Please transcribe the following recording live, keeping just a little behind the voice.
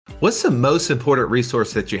What's the most important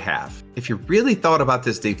resource that you have? If you really thought about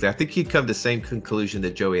this deeply, I think you'd come to the same conclusion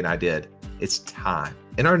that Joey and I did. It's time.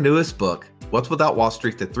 In our newest book, Wealth Without Wall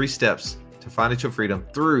Street, The 3 Steps to Financial Freedom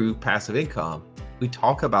Through Passive Income, we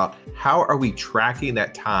talk about how are we tracking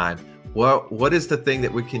that time? What is the thing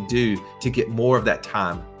that we can do to get more of that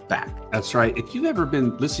time back? That's right. If you've ever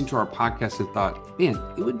been listening to our podcast and thought, man,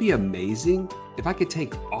 it would be amazing if I could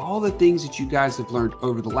take all the things that you guys have learned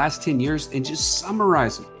over the last 10 years and just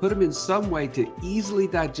summarize them, put them in some way to easily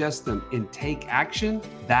digest them and take action,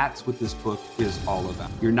 that's what this book is all about.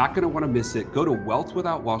 You're not going to want to miss it. Go to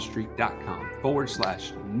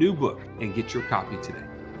wealthwithoutwallstreet.com/new book and get your copy today.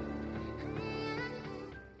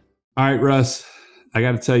 All right, Russ, I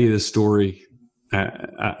got to tell you this story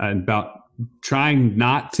about trying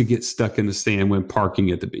not to get stuck in the sand when parking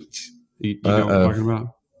at the beach. You know what I'm talking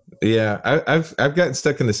about? Yeah, I've gotten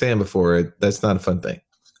stuck in the sand before. That's not a fun thing.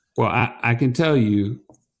 Well, I can tell you,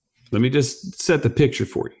 let me just set the picture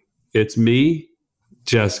for you. It's me,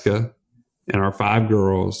 Jessica, and our 5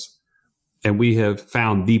 girls, and we have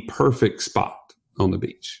found the perfect spot on the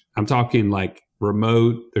beach. I'm talking like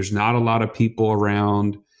remote. There's not a lot of people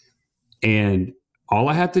around, and all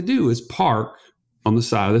I have to do is park on the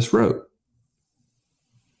side of this road.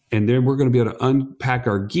 And then we're going to be able to unpack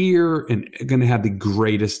our gear and going to have the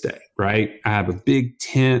greatest day, right? I have a big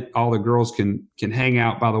tent. All the girls can hang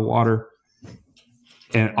out by the water.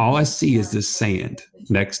 And all I see is this sand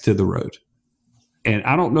next to the road. And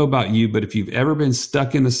I don't know about you, but if you've ever been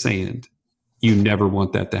stuck in the sand, you never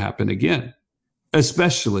want that to happen again,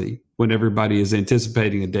 especially when everybody is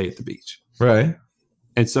anticipating a day at the beach. Right.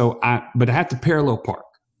 And so I have to parallel park.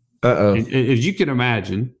 And as you can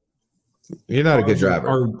imagine, you're not a good driver.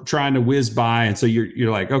 Or trying to whiz by. And so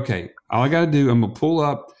you're like, okay, all I got to do, I'm going to pull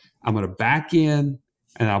up, I'm going to back in,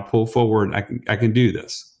 and I'll pull forward. I can do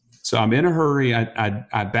this. So I'm in a hurry.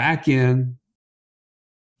 I back in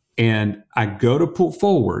and I go to pull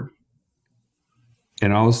forward.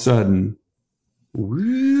 And all of a sudden,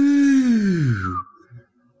 woo,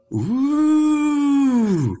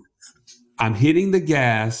 I'm hitting the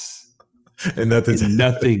gas and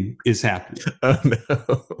nothing is happening. Oh,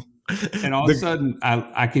 no. And all of a sudden,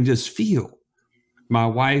 I can just feel my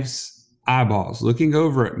wife's eyeballs looking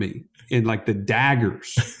over at me in like the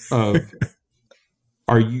daggers of,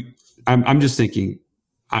 I'm just thinking,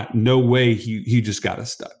 no way he just got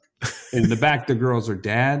us stuck. And in the back, the girls are,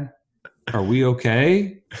 Dad, are we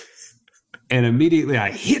okay? And immediately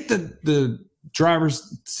I hit the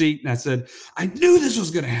driver's seat and I said, I knew this was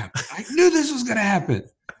going to happen.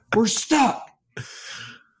 We're stuck.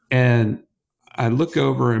 And I look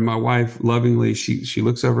over and my wife lovingly, she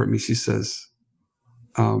looks over at me. She says,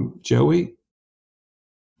 Joey,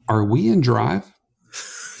 are we in drive?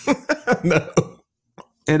 No.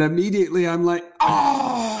 And immediately I'm like,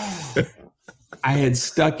 oh, I had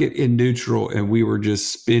stuck it in neutral and we were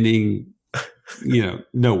just spinning,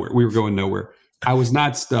 nowhere. We were going nowhere. I was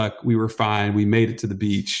not stuck. We were fine. We made it to the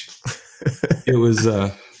beach. It was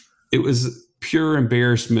pure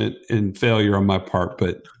embarrassment and failure on my part,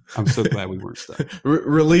 but I'm so glad we weren't stuck.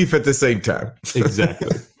 Relief at the same time.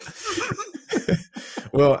 Exactly.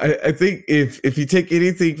 Well, I think if you take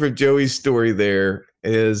anything from Joey's story, there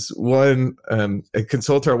is one,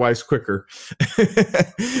 consult our wives quicker.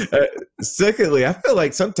 Secondly, I feel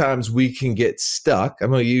like sometimes we can get stuck.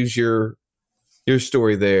 I'm going to use your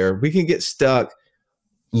story there. We can get stuck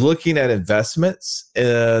looking at investments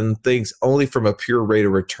and things only from a pure rate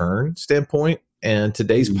of return standpoint. And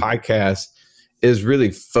today's podcast is really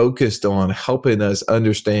focused on helping us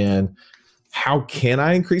understand how can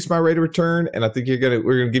I increase my rate of return? And I think we're going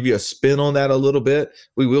to give you a spin on that a little bit.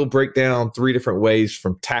 We will break down 3 different ways,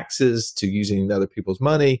 from taxes to using other people's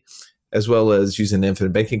money, as well as using the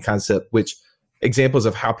infinite banking concept, which examples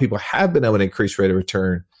of how people have been able to increase rate of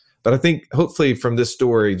return. But I think hopefully from this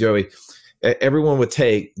story, Joey, everyone would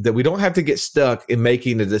take that we don't have to get stuck in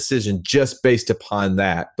making a decision just based upon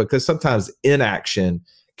that, because sometimes inaction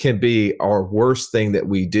can be our worst thing that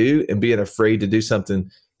we do, and being afraid to do something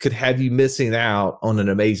could have you missing out on an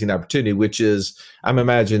amazing opportunity, which is, I'm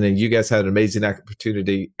imagining you guys had an amazing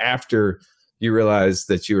opportunity after you realized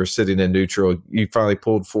that you were sitting in neutral. You finally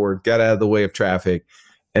pulled forward, got out of the way of traffic,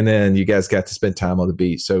 and then you guys got to spend time on the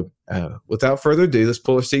beach. So without further ado, let's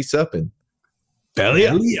pull our seats up and belly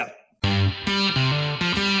up.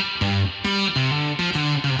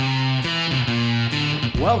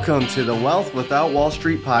 Welcome to the Wealth Without Wall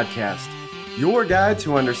Street podcast, your guide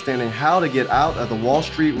to understanding how to get out of the Wall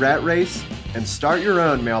Street rat race and start your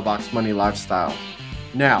own mailbox money lifestyle.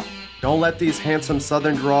 Now, don't let these handsome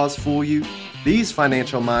Southern draws fool you. These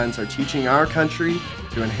financial minds are teaching our country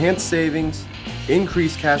to enhance savings,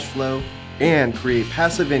 increase cash flow, and create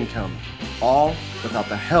passive income, all without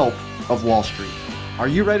the help of Wall Street. Are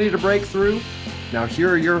you ready to break through? Now here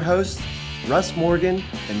are your hosts, Russ Morgan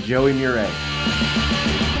and Joey Murray.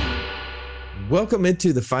 Welcome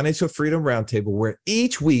into the Financial Freedom Roundtable, where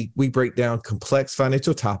each week we break down complex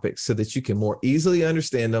financial topics so that you can more easily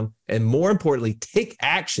understand them and, more importantly, take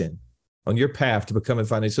action on your path to becoming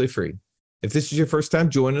financially free. If this is your first time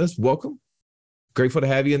joining us, welcome. Grateful to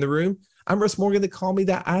have you in the room. I'm Russ Morgan. They call me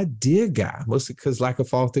the idea guy, mostly because like a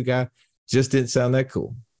faulty guy just didn't sound that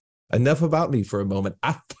cool. Enough about me for a moment.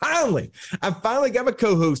 I finally got my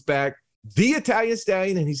co-host back, the Italian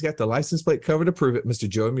Stallion, and he's got the license plate cover to prove it, Mr.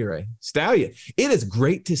 Joey Murray. Stallion, it is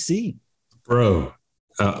great to see you. Bro,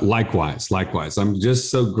 likewise. I'm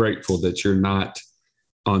just so grateful that you're not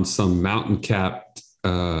on some mountain-capped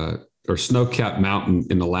or snow-capped mountain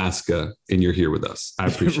in Alaska, and you're here with us. I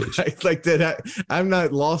appreciate right? you. Like that, I'm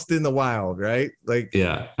not lost in the wild, right? Like,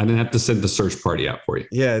 yeah, I didn't have to send the search party out for you.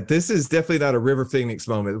 Yeah, this is definitely not a River Phoenix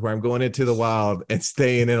moment where I'm going into the wild and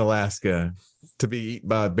staying in Alaska to be eaten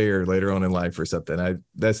by a bear later on in life or something.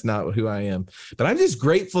 That's not who I am. But I'm just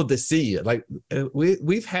grateful to see you. Like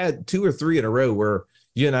we've had 2 or 3 in a row where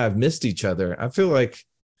you and I have missed each other. I feel like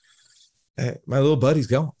my little buddy's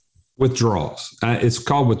gone. Withdrawals. It's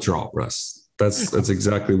called withdrawal, Russ. That's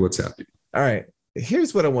exactly what's happening. All right.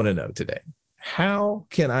 Here's what I want to know today. How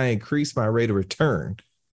can I increase my rate of return?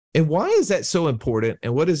 And why is that so important?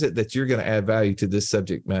 And what is it that you're going to add value to this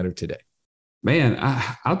subject matter today? Man,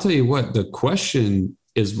 I'll tell you what, the question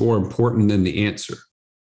is more important than the answer,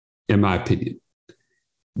 in my opinion.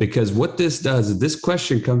 Because what this does is this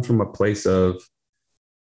question comes from a place of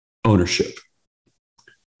ownership.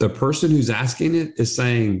 The person who's asking it is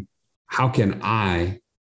saying, how can I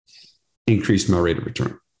increase my rate of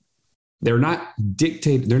return? They're not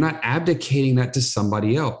abdicating that to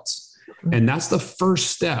somebody else. And that's the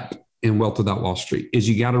first step in Wealth Without Wall Street is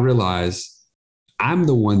you got to realize I'm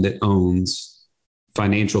the one that owns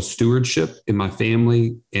financial stewardship in my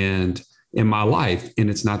family and in my life. And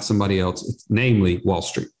it's not somebody else, it's namely Wall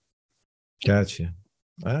Street. Gotcha.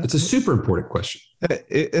 It's a super important question.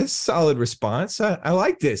 It's a solid response. I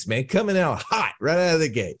like this, man. Coming out hot right out of the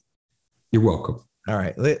gate. You're welcome. All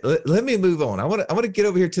right. Let me move on. I want to get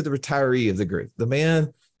over here to the retiree of the group, the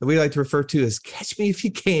man that we like to refer to as catch me if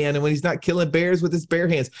you can. And when he's not killing bears with his bare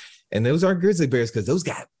hands, and those aren't grizzly bears because those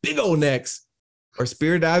got big old necks, or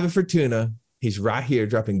spear diving for tuna. He's right here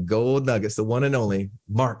dropping gold nuggets, the one and only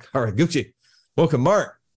Mark Haraguchi. Welcome,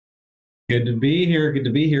 Mark. Good to be here.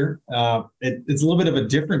 It's a little bit of a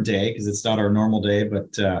different day because it's not our normal day,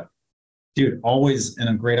 but dude, always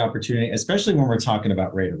a great opportunity, especially when we're talking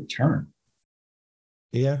about rate of return.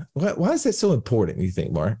 Yeah. Why is that so important, you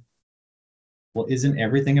think, Mark? Well, isn't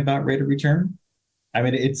everything about rate of return? I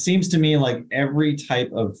mean, it seems to me like every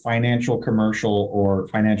type of financial commercial or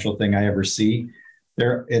financial thing I ever see,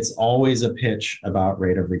 it's always a pitch about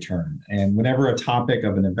rate of return. And whenever a topic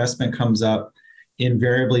of an investment comes up,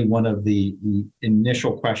 invariably one of the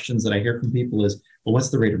initial questions that I hear from people is, well, what's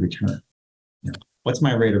the rate of return? What's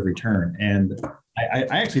my rate of return? And I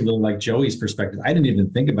actually really like Joey's perspective. I didn't even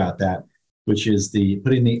think about that, which is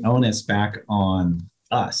putting the onus back on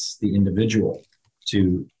us, the individual,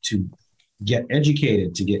 to get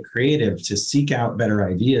educated, to get creative, to seek out better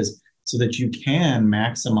ideas so that you can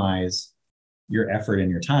maximize your effort and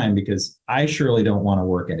your time, because I surely don't want to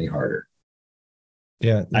work any harder.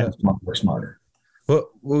 Yeah. I just want to work smarter. Well,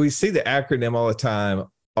 we see the acronym all the time,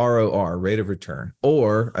 ROR, rate of return,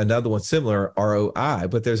 or another one similar, ROI,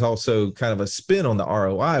 but there's also kind of a spin on the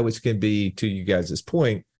ROI, which can be, to you guys'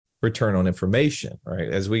 point, return on information, right?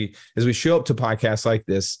 As we show up to podcasts like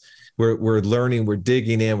this, we're learning, we're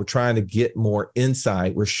digging in, we're trying to get more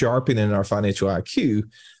insight, we're sharpening our financial IQ,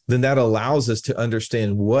 then that allows us to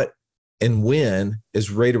understand what and when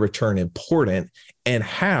is rate of return important, and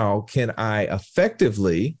how can I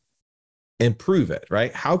effectively improve it,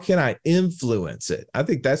 right? How can I influence it? I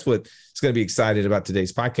think that's what is going to be excited about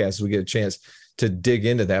today's podcast. We get a chance to dig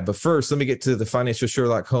into that. But first, let me get to the financial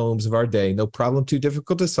Sherlock Holmes of our day. No problem too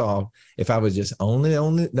difficult to solve. If I was just only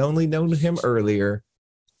known him earlier,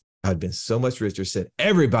 I'd been so much richer. Said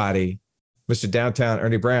everybody, Mr. Downtown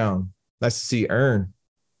Ernie Brown. Nice to see you, Ern.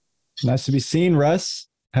 Nice to be seen, Russ.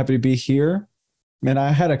 Happy to be here. Man,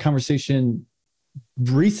 I had a conversation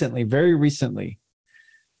very recently,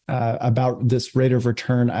 about this rate of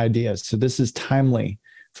return idea. So this is timely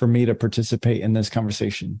for me to participate in this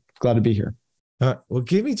conversation. Glad to be here. Well,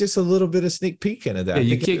 give me just a little bit of sneak peek into that.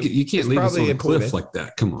 Yeah, you can't leave us on a cliff like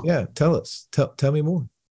that. Come on. Yeah, tell us. Tell me more.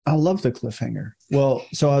 I love the cliffhanger. Well,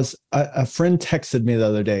 so a friend texted me the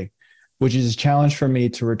other day, which is a challenge for me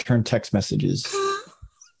to return text messages.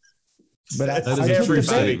 But I That is took the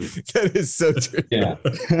everybody. bait. That is so true. Yeah.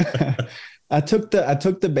 I took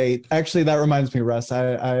the bait. Actually, that reminds me, Russ,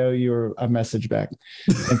 I owe you a message back.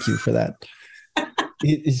 Thank you for that.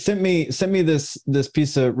 He sent me this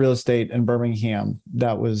piece of real estate in Birmingham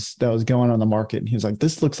that was going on the market. And he was like,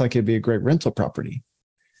 "This looks like it'd be a great rental property."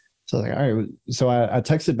 So I was like, all right. So I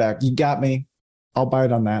texted back, "You got me. I'll buy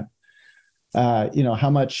it on that. How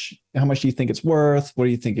much do you think it's worth? What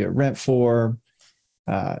do you think it rent for?"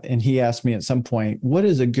 And he asked me at some point, "What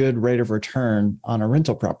is a good rate of return on a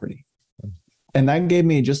rental property?" And that gave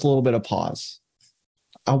me just a little bit of pause.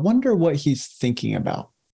 I wonder what he's thinking about.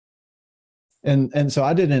 And so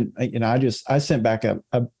I didn't, I sent back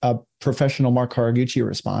a professional Mark Haraguchi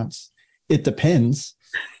response. It depends.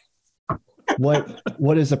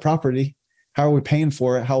 What is the property? How are we paying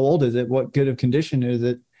for it? How old is it? What good of condition is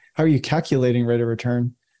it? How are you calculating rate of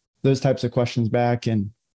return? Those types of questions back.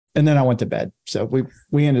 And then I went to bed. So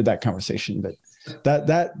we ended that conversation. But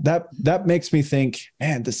that makes me think,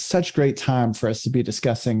 man, this is such great time for us to be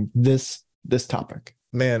discussing this topic.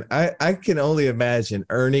 Man, I can only imagine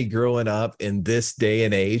Ernie growing up in this day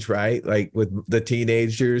and age, right? Like with the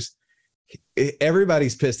teenagers,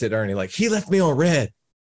 everybody's pissed at Ernie. Like, he left me on red.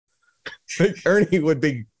 Like, Ernie would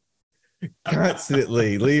be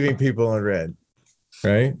constantly leaving people on red,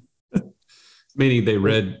 right? Meaning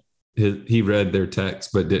he read their text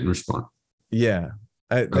but didn't respond. Yeah.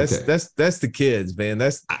 That's the kids, man.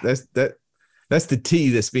 That's the tea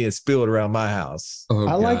that's being spilled around my house. Oh,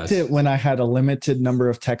 I liked gosh. it when I had a limited number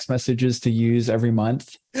of text messages to use every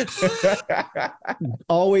month.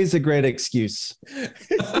 Always a great excuse.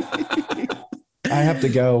 I have to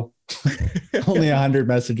go. Only 100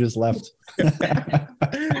 messages left.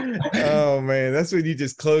 Oh man, that's when you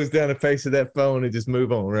just close down the face of that phone and just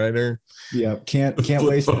move on, right there. Yeah, can't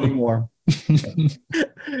waste anymore.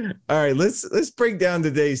 All right, let's break down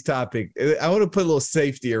today's topic. I want to put a little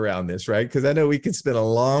safety around this, right? Because I know we can spend a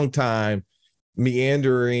long time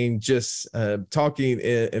meandering, just talking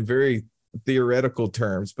in very theoretical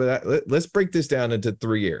terms. But let's break this down into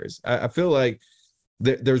 3 areas. I feel like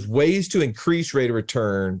there's ways to increase rate of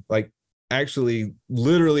return, like actually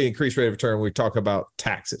literally increase rate of return when we talk about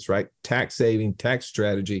taxes, right? Tax saving, tax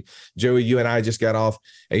strategy. Joey, you and I just got off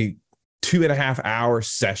a 2.5-hour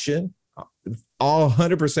session, all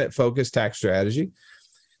 100% focused tax strategy.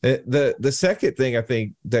 The second thing I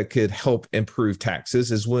think that could help improve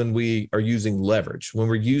taxes is when we are using leverage, when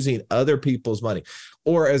we're using other people's money,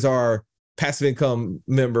 or as our passive income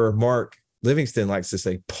member, Mark Livingston, likes to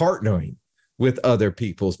say, partnering with other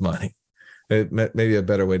people's money. Maybe a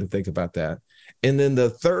better way to think about that. And then the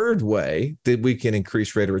third way that we can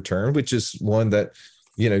increase rate of return, which is one that,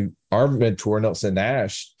 our mentor, Nelson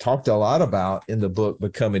Nash, talked a lot about in the book,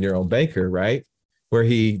 Becoming Your Own Banker, right? Where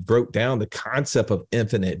he broke down the concept of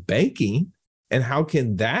infinite banking and how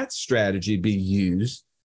can that strategy be used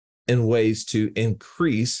in ways to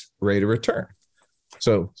increase rate of return.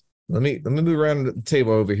 So let me move around the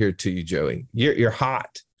table over here to you, Joey. You're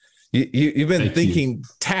hot. You've been thinking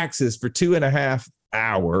taxes for 2.5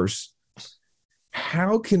 hours.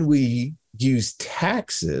 How can we use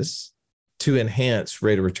taxes to enhance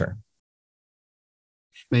rate of return?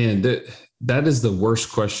 Man, that is the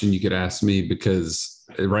worst question you could ask me, because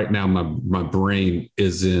right now my brain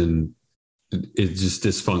is just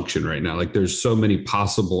dysfunction right now. Like, there's so many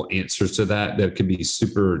possible answers to that could be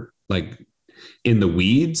super like in the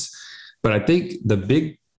weeds. But I think the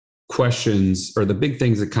big questions, or the big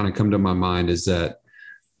things that kind of come to my mind, is that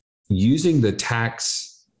using the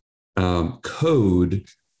tax code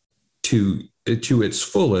to its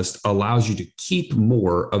fullest allows you to keep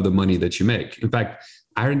more of the money that you make. In fact,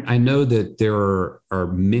 I know that there are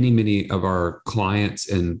many of our clients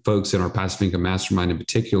and folks in our passive income mastermind in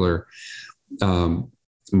particular,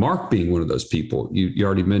 Mark being one of those people. You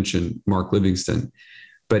already mentioned Mark Livingston,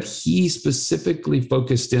 but he specifically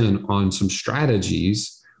focused in on some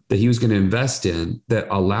strategies that he was going to invest in that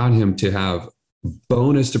allowed him to have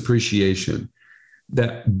bonus depreciation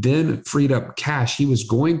that then freed up cash he was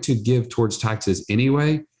going to give towards taxes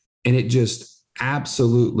anyway. And it just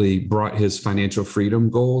absolutely brought his financial freedom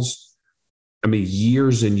goals,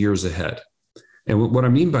 years and years ahead. And what I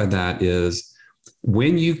mean by that is,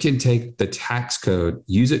 when you can take the tax code,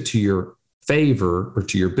 use it to your favor or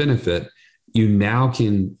to your benefit,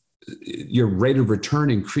 your rate of return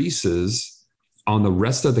increases on the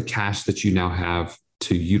rest of the cash that you now have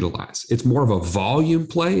to utilize. It's more of a volume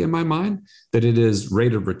play in my mind that it is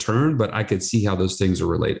rate of return, but I could see how those things are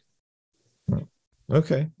related.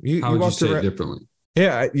 Okay. How would you say it differently?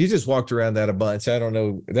 Yeah, you just walked around that a bunch. I don't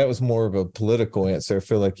know. That was more of a political answer. I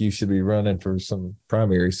feel like you should be running for some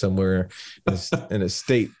primary somewhere in a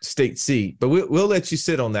state seat. But we'll let you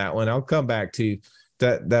sit on that one. I'll come back to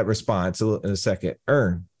that response in a second.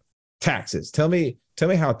 Earn taxes. Tell me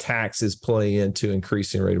how taxes play into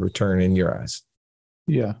increasing rate of return in your eyes.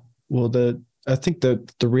 Yeah. Well, I think the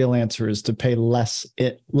real answer is to pay less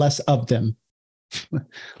of them.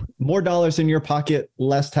 More dollars in your pocket,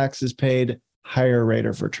 less taxes paid, higher rate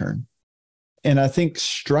of return. And I think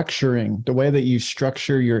structuring, the way that you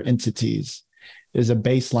structure your entities is a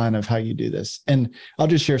baseline of how you do this. And I'll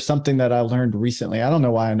just share something that I learned recently. I don't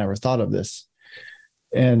know why I never thought of this.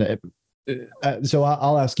 And so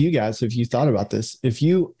I'll ask you guys if you thought about this. If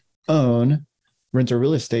you own rental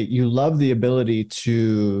real estate, you love the ability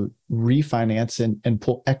to refinance and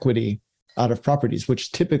pull equity out of properties,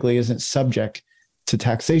 which typically isn't subject to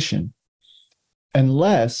taxation.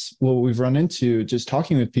 Unless what we've run into just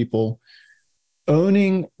talking with people,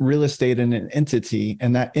 owning real estate in an entity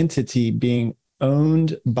and that entity being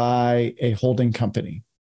owned by a holding company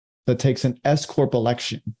that takes an S Corp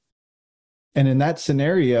election. And in that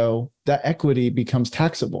scenario, that equity becomes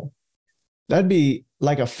taxable. That'd be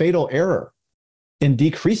like a fatal error in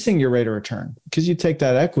decreasing your rate of return because you take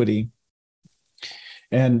that equity.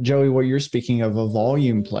 And Joey, what you're speaking of, a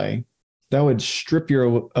volume play, that would strip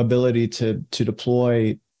your ability to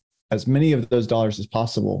deploy as many of those dollars as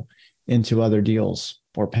possible into other deals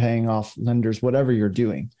or paying off lenders, whatever you're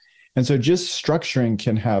doing. And so just structuring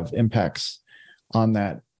can have impacts on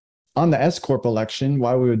that. On the S Corp election,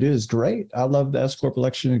 why we would do is great. I love the S Corp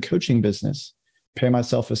election and coaching business. Pay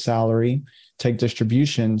myself a salary, take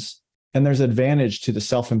distributions, and there's advantage to the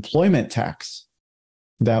self-employment tax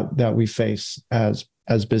that we face as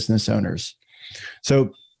business owners.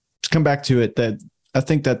 So to come back to it, that I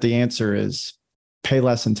think that the answer is pay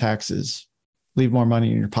less in taxes, leave more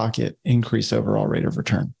money in your pocket, increase overall rate of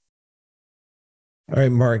return. All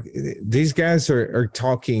right, Mark, these guys are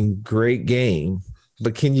talking great game,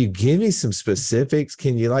 but can you give me some specifics?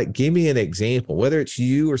 Can you give me an example, whether it's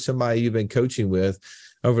you or somebody you've been coaching with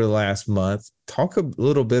over the last month? Talk a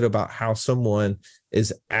little bit about how someone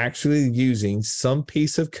is actually using some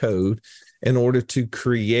piece of code in order to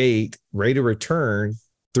create rate of return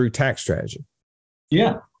through tax strategy.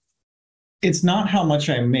 Yeah. It's not how much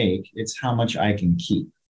I make, it's how much I can keep.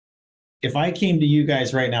 If I came to you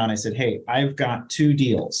guys right now and I said, hey, I've got 2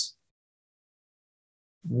 deals.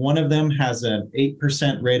 One of them has an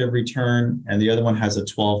 8% rate of return and the other one has a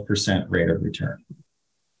 12% rate of return.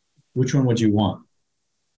 Which one would you want?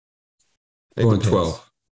 Going 12.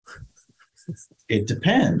 It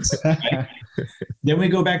depends. Right? Then we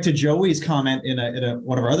go back to Joey's comment in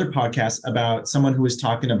one of our other podcasts about someone who was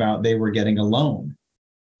talking about they were getting a loan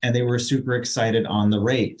and they were super excited on the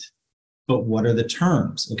rate. But what are the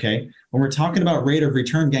terms? Okay. When we're talking about rate of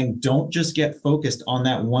return, gang, don't just get focused on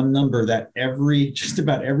that one number that just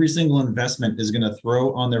about every single investment is going to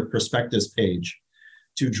throw on their prospectus page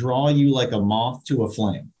to draw you like a moth to a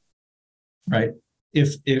flame. Right?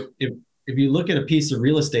 If you look at a piece of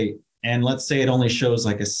real estate and let's say it only shows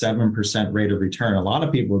like a 7% rate of return, a lot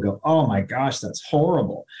of people will go, oh my gosh, that's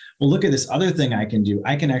horrible. Well, look at this other thing I can do.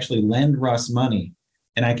 I can actually lend Russ money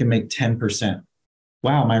and I can make 10%.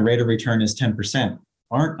 Wow, my rate of return is 10%.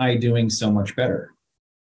 Aren't I doing so much better?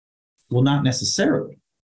 Well, not necessarily,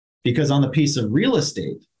 because on the piece of real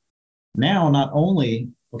estate, now not only,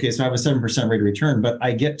 okay, so I have a 7% rate of return, but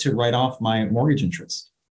I get to write off my mortgage interest.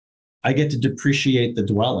 I get to depreciate the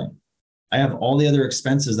dwelling. I have all the other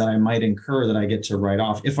expenses that I might incur that I get to write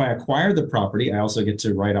off. If I acquire the property, I also get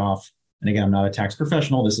to write off. And again, I'm not a tax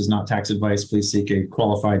professional. This is not tax advice. Please seek a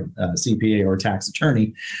qualified CPA or tax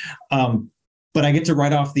attorney. But I get to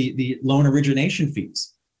write off the loan origination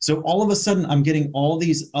fees. So all of a sudden, I'm getting all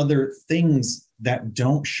these other things that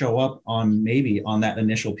don't show up on that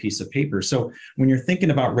initial piece of paper. So when you're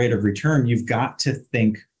thinking about rate of return, you've got to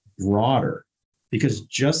think broader, because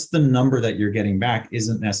just the number that you're getting back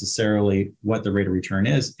isn't necessarily what the rate of return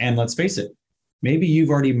is. And let's face it, maybe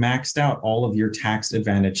you've already maxed out all of your tax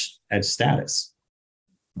advantage status,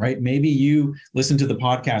 right? Maybe you listened to the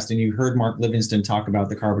podcast and you heard Mark Livingston talk about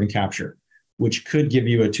the carbon capture, which could give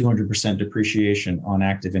you a 200% depreciation on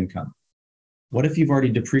active income. What if you've already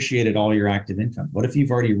depreciated all your active income? What if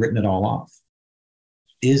you've already written it all off?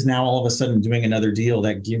 Is now all of a sudden doing another deal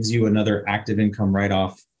that gives you another active income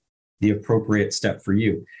write-off the appropriate step for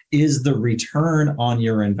you? Is the return on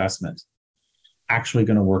your investment actually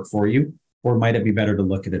going to work for you? Or might it be better to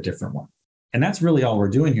look at a different one? And that's really all we're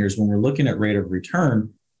doing here is when we're looking at rate of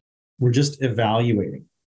return, we're just evaluating.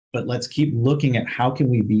 but let's keep looking at how can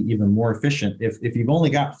we be even more efficient. If you've only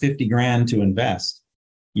got 50 grand to invest,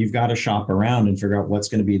 you've got to shop around and figure out what's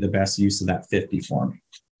going to be the best use of that 50 for me.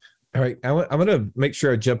 All right. I'm going to make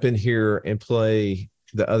sure I jump in here and play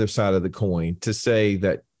the other side of the coin to say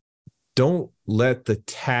that don't let the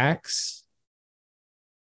tax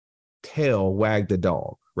tail wag the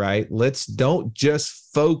dog, right? Don't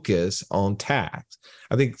just focus on tax.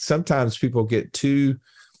 I think sometimes people get too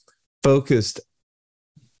focused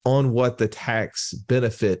on what the tax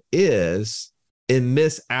benefit is and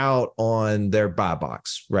miss out on their buy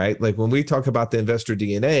box, right? Like when we talk about the investor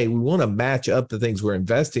DNA, we want to match up the things we're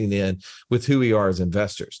investing in with who we are as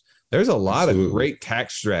investors. There's a lot of great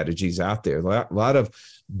tax strategies out there, a lot of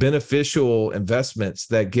beneficial investments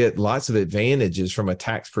that get lots of advantages from a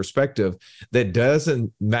tax perspective that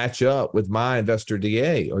doesn't match up with my investor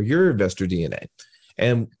DNA or your investor DNA.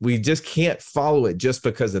 And we just can't follow it just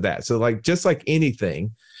because of that. So just like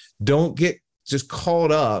anything, don't get just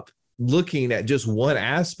caught up looking at just one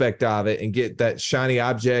aspect of it and get that shiny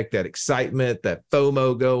object, that excitement, that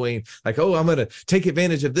FOMO going, like, oh, I'm going to take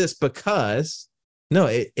advantage of this because no,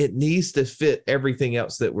 it needs to fit everything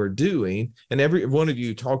else that we're doing. And every one of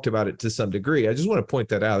you talked about it to some degree. I just want to point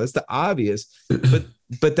that out. That's the obvious,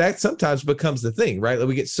 but that sometimes becomes the thing, right? Like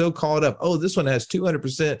we get so caught up. Oh, this one has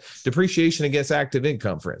 200% depreciation against active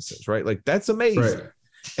income, for instance, right? Like that's amazing. Right.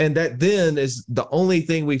 And that then is the only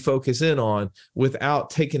thing we focus in on without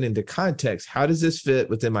taking into context. How does this fit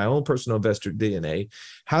within my own personal investor DNA?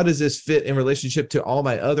 How does this fit in relationship to all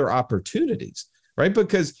my other opportunities, right?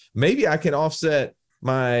 Because maybe I can offset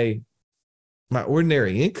my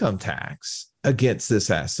ordinary income tax against this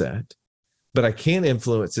asset, but I can't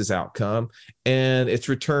influence its outcome and its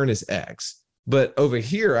return is X. But over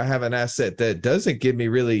here, I have an asset that doesn't give me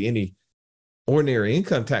really any ordinary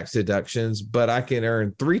income tax deductions, but I can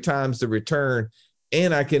earn 3 times the return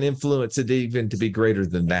and I can influence it even to be greater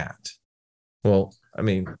than that. Well, I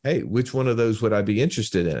mean, hey, which one of those would I be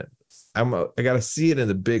interested in? I got to see it in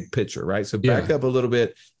the big picture, right? So back up a little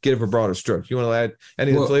bit, give a broader stroke. You want to add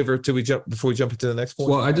any flavor before we jump into the next point?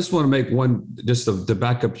 Well, I just want to make one, just to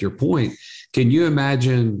back up your point. Can you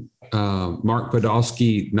imagine Mark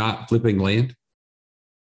Podolsky not flipping land?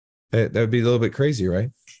 That would be a little bit crazy,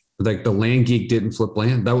 right? Like the land geek didn't flip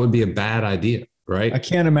land. That would be a bad idea, right? I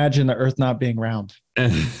can't imagine the earth not being round.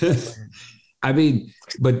 I mean,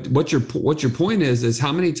 but what your point is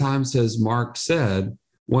how many times has Mark said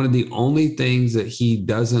one of the only things that he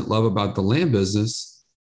doesn't love about the land business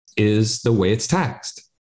is the way it's taxed,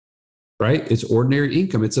 right? It's ordinary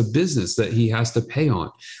income. It's a business that he has to pay on.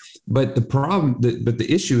 But the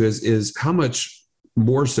issue is how much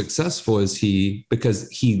more successful is he because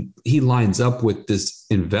he lines up with this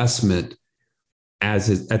investment at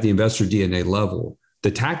the investor DNA level.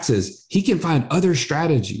 The taxes, he can find other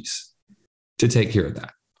strategies to take care of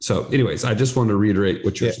that. So anyways, I just want to reiterate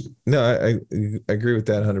what you're saying. No, I agree with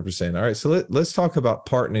that 100%. All right. So let's talk about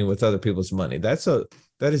partnering with other people's money. That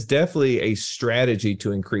is definitely a strategy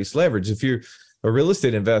to increase leverage. If you're a real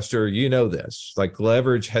estate investor, you know this, like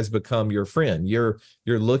leverage has become your friend. You're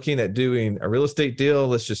looking at doing a real estate deal.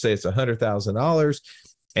 Let's just say it's $100,000.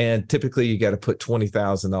 And typically you got to put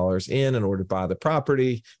 $20,000 in order to buy the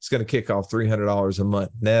property. It's going to kick off $300 a month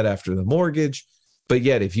net after the mortgage. But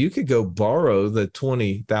yet, if you could go borrow the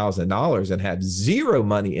 $20,000 and have zero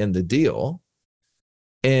money in the deal,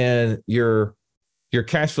 and your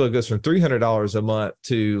cash flow goes from $300 a month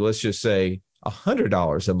to, let's just say,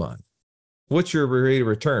 $100 a month, what's your rate of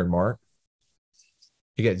return, Mark?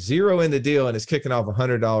 You get zero in the deal, and it's kicking off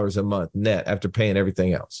 $100 a month net after paying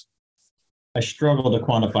everything else. I struggle to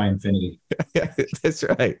quantify infinity. That's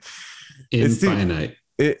right. Infinite.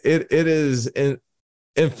 It is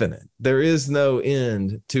infinite. There is no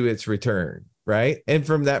end to its return, right? And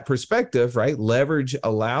from that perspective, right, leverage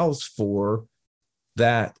allows for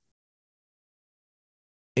that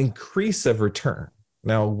increase of return.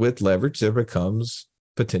 Now, with leverage, there becomes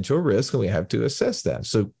potential risk, and we have to assess that.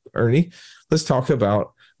 So, Ernie, let's talk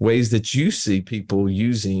about ways that you see people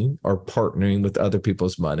using or partnering with other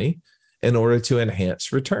people's money in order to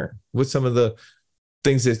enhance return. What's some of the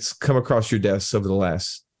things that's come across your desks over the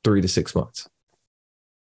last 3 to 6 months?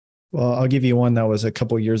 Well, I'll give you one that was a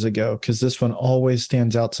couple of years ago because this one always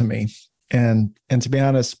stands out to me. And to be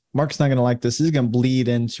honest, Mark's not going to like this. This is going to bleed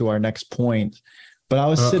into our next point. But I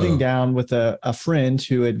was sitting down with a friend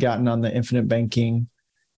who had gotten on the infinite banking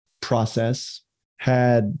process,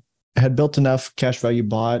 had built enough cash value,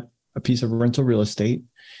 bought a piece of rental real estate.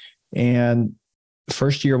 And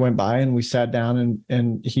first year went by and we sat down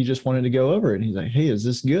and he just wanted to go over it. He's like, hey, is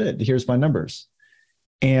this good? Here's my numbers.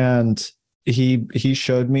 And he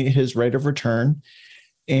showed me his rate of return.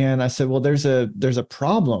 And I said, well, there's a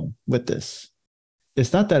problem with this.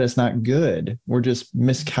 It's not that it's not good. We're just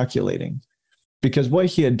miscalculating, because what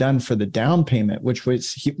he had done for the down payment, which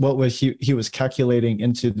was he was calculating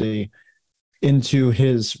into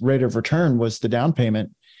his rate of return, was the down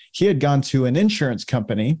payment. He had gone to an insurance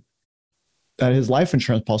company that his life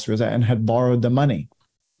insurance policy was at and had borrowed the money.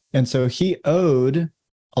 And so he owed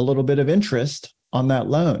a little bit of interest on that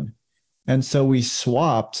loan. And so we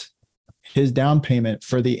swapped his down payment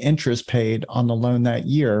for the interest paid on the loan that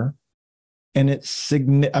year. And it's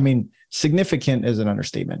significant is an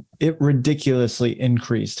understatement. It ridiculously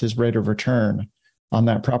increased his rate of return on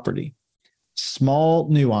that property. Small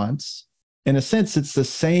nuance. In a sense, it's the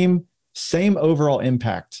same overall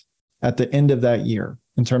impact at the end of that year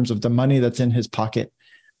in terms of the money that's in his pocket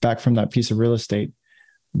back from that piece of real estate.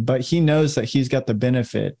 But he knows that he's got the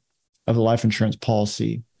benefit of the life insurance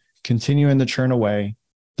policy continuing to churn away,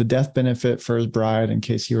 the death benefit for his bride in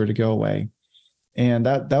case he were to go away. And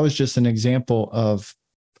that was just an example of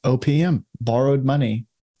OPM, borrowed money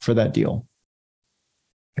for that deal.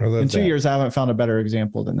 In 2 years, I haven't found a better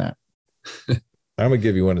example than that. I'm going to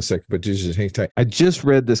give you one in a second, but just hang tight. I just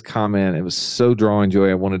read this comment. It was so drawing,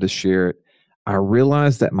 Joey. I wanted to share it. I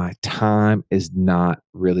realized that my time is not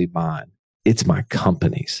really mine. It's my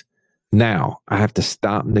company's. Now I have to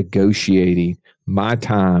stop negotiating my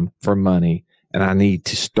time for money, and I need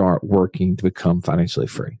to start working to become financially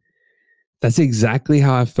free. That's exactly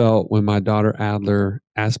how I felt when my daughter Adler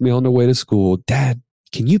asked me on the way to school, Dad,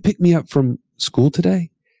 can you pick me up from school today?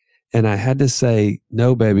 And I had to say,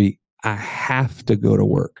 no, baby, I have to go to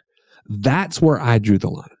work. That's where I drew the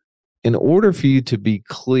line. In order for you to be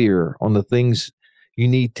clear on the things you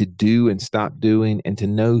need to do and stop doing, and to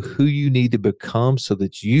know who you need to become so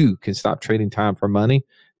that you can stop trading time for money,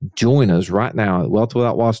 join us right now at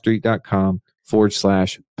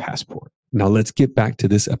wealthwithoutwallstreet.com/passport. Now let's get back to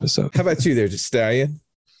this episode. How about you there, Stallion?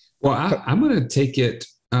 Well, I'm going to take it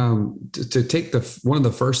to take one of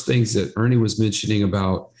the first things that Ernie was mentioning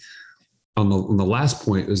about on the last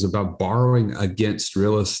point is about borrowing against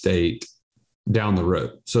real estate down the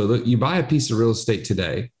road. So you buy a piece of real estate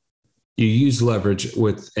today, you use leverage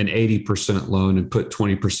with an 80% loan and put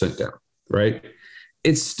 20% down, right?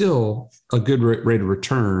 It's still a good rate of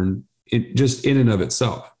return just in and of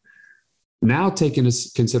itself. Now take into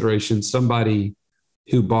consideration somebody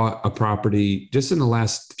who bought a property just in the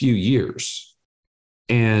last few years,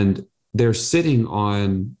 and they're sitting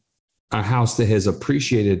on a house that has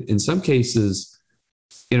appreciated, in some cases,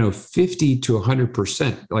 50 to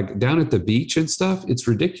 100%, like down at the beach and stuff. It's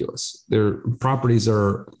ridiculous. Their properties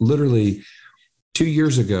are literally 2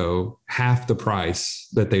 years ago, half the price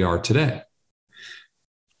that they are today.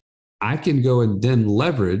 I can go and then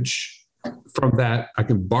leverage from that. I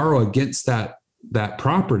can borrow against that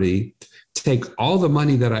property, take all the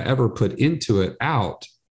money that I ever put into it out,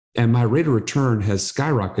 and my rate of return has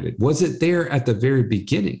skyrocketed. Was it there at the very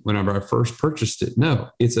beginning whenever I first purchased it? No,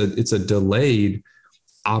 it's a delayed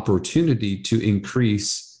opportunity to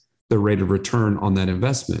increase the rate of return on that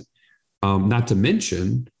investment. Not to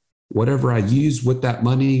mention whatever I use with that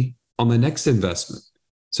money on the next investment.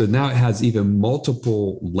 So now it has even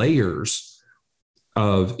multiple layers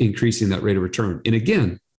of increasing that rate of return. And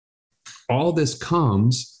again, all this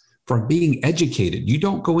comes from being educated. You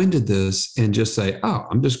don't go into this and just say, oh,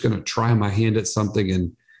 I'm just going to try my hand at something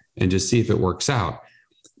and just see if it works out.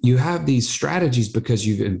 You have these strategies because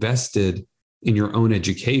you've invested in your own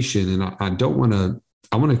education. And I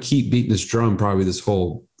want to keep beating this drum probably this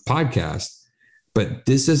whole podcast, but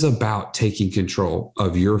this is about taking control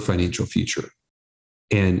of your financial future.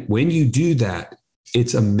 And when you do that,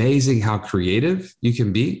 it's amazing how creative you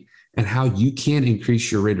can be and how you can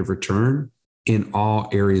increase your rate of return in all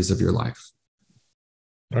areas of your life.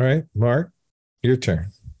 All right, Mark, your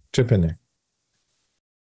turn. Chip in there.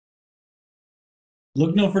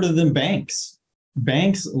 Look no further than banks.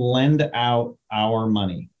 Banks lend out our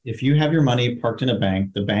money. If you have your money parked in a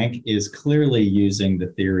bank, the bank is clearly using the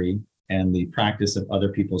theory and the practice of other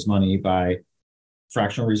people's money by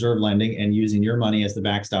fractional reserve lending and using your money as the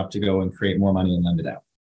backstop to go and create more money and lend it out.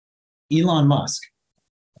 Elon Musk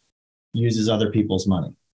uses other people's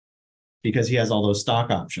money because he has all those stock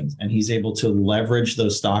options, and he's able to leverage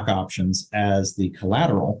those stock options as the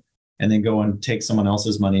collateral and then go and take someone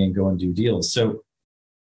else's money and go and do deals. So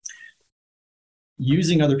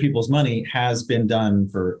using other people's money has been done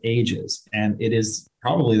for ages, and it is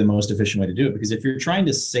probably the most efficient way to do it, because if you're trying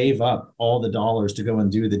to save up all the dollars to go and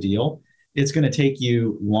do the deal, it's going to take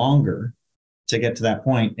you longer to get to that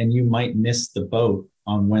point, and you might miss the boat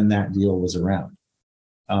on when that deal was around.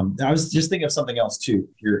 I was just thinking of something else too.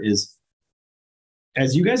 Here is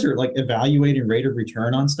as you guys are like evaluating rate of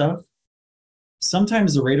return on stuff,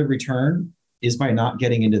 sometimes the rate of return is by not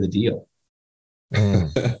getting into the deal.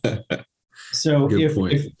 So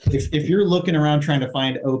if you're looking around trying to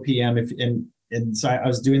find OPM, and so I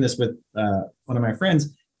was doing this with one of my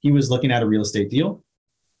friends. He was looking at a real estate deal.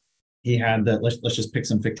 He had that. Let's just pick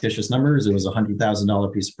some fictitious numbers. It was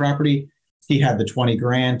 $100,000 piece of property. He had the 20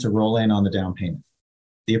 grand to roll in on the down payment.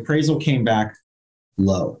 The appraisal came back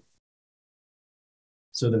low.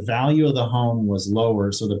 So the value of the home was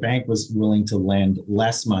lower. So the bank was willing to lend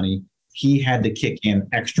less money. He had to kick in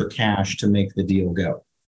extra cash to make the deal go.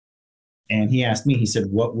 And he asked me, he said,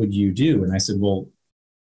 what would you do? And I said, well,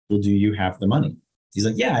 do you have the money? He's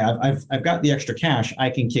like, yeah, I've got the extra cash. I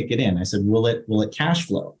can kick it in. I said, will it cash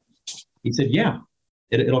flow? He said, yeah,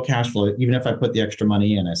 it'll cash flow even if I put the extra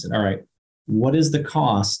money in. I said, all right, what is the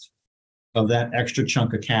cost of that extra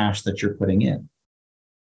chunk of cash that you're putting in? And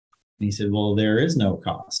he said, well, there is no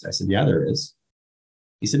cost. I said, yeah, there is.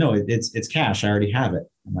 He said, no, it's cash. I already have it.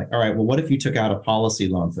 I'm like, all right, well, what if you took out a policy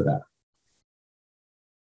loan for that?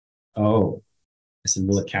 Oh, I said,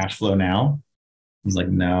 will it cash flow now? He's like,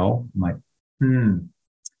 no. I'm like,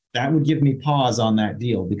 that would give me pause on that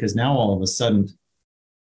deal, because now all of a sudden,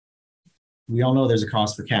 we all know there's a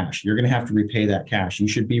cost for cash. You're going to have to repay that cash. You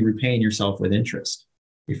should be repaying yourself with interest.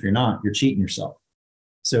 If you're not, you're cheating yourself.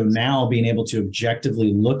 So now being able to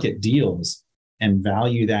objectively look at deals and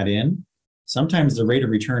value that in, sometimes the rate of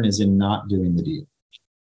return is in not doing the deal.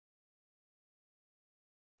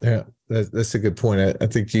 Yeah, that's a good point. I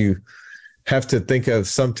think you have to think of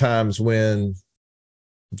sometimes when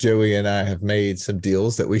Joey and I have made some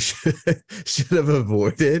deals that we should have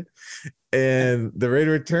avoided, and the rate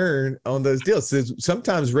of return on those deals. So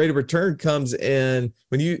sometimes rate of return comes in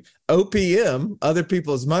when you OPM other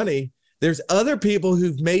people's money. There's other people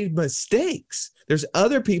who've made mistakes. There's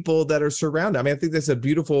other people that are surrounded. I mean, I think that's a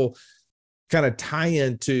beautiful kind of tie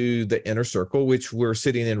into the inner circle, which we're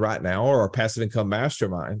sitting in right now, or our passive income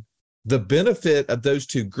mastermind. The benefit of those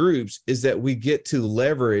two groups is that we get to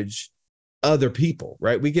leverage other people,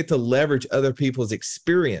 right? We get to leverage other people's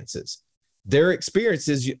experiences. Their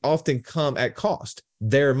experiences often come at cost,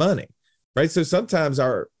 their money, right? So sometimes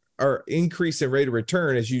our increase in rate of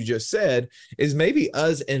return, as you just said, is maybe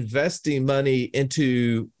us investing money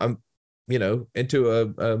into a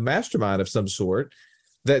mastermind of some sort,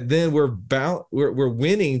 that then we're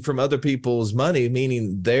winning from other people's money,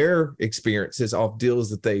 meaning their experiences off deals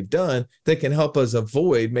that they've done that can help us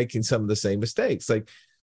avoid making some of the same mistakes. Like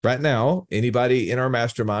right now, anybody in our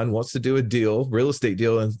mastermind wants to do a deal, real estate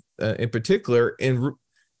deal in particular, in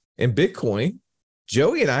Bitcoin,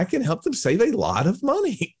 Joey and I can help them save a lot of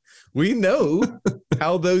money. We know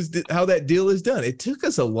how that deal is done. It took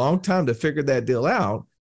us a long time to figure that deal out,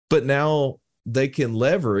 but now they can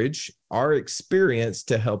leverage our experience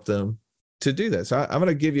to help them to do that. So I'm going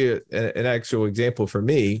to give you an actual example for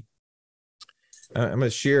me. I'm going to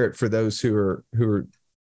share it for those who are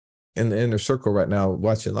in the inner circle right now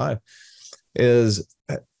watching live. Is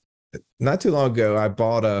not too long ago, I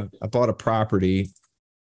bought a property,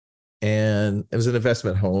 and it was an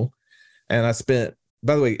investment home, and I spent.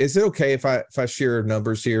 By the way, is it okay if I share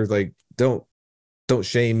numbers here? Like, don't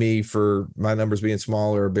shame me for my numbers being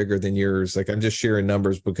smaller or bigger than yours. Like, I'm just sharing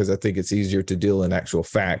numbers because I think it's easier to deal in actual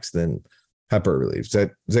facts than hyperbole. Is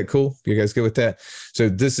that cool? You guys good with that? So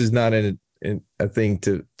this is not a thing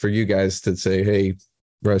for you guys to say, hey,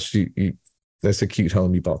 Russ, you that's a cute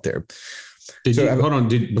home you bought there. Hold on?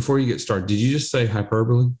 Before you get started, did you just say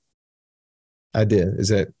hyperbole? I did. Was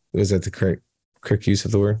that the correct use of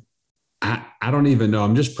the word? I don't even know.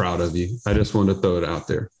 I'm just proud of you. I just wanted to throw it out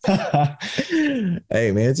there.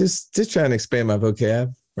 Hey man, just trying to expand my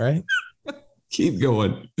vocab, right? Keep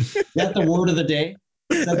going. Is that the word of the day?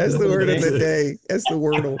 That's the word of the day. That's the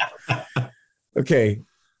wordle. Okay.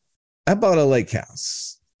 I bought a lake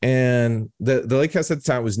house, and the lake house at the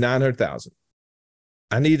time was $900,000.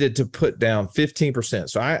 I needed to put down 15%.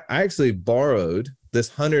 So I actually borrowed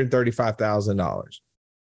this $135,000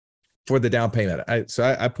 for the down payment.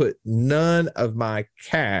 I put none of my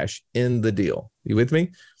cash in the deal. You with me?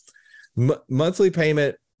 Monthly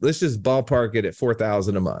payment, let's just ballpark it at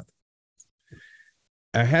 $4,000 a month.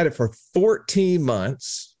 I had it for 14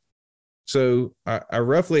 months. So I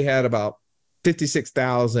roughly had about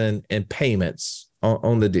 $56,000 in payments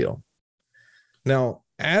on the deal. Now,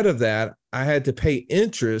 out of that, I had to pay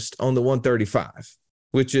interest on the 135,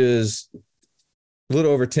 which is a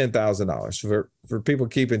little over $10,000. For people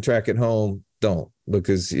keeping track at home, don't,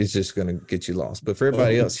 because it's just going to get you lost. But for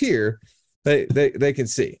everybody else here, they can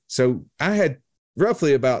see. So I had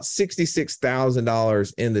roughly about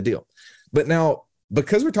 $66,000 in the deal. But now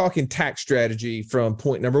because we're talking tax strategy from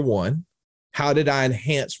point number one, how did I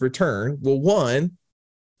enhance return? Well, one,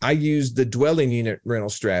 I used the dwelling unit rental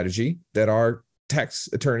strategy that our tax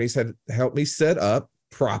attorneys had helped me set up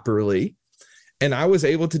properly. And I was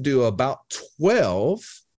able to do about 12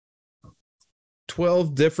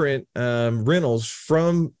 different rentals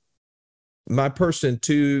from my person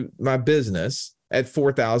to my business at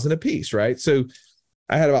 $4,000 a piece, right? So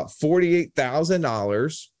I had about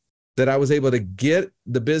 $48,000 that I was able to get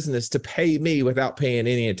the business to pay me without paying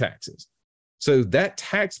any taxes. So that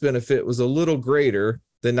tax benefit was a little greater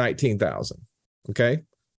than $19,000. Okay.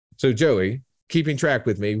 So Joey, keeping track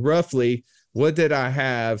with me, roughly, what did I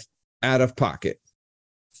have out of pocket?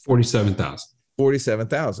 $47,000.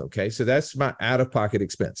 $47,000. Okay. So that's my out of pocket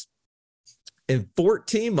expense. In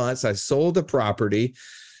 14 months, I sold the property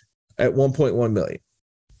at 1.1 million.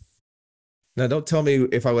 Now, don't tell me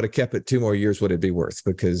if I would have kept it 2 more years, would it be worth?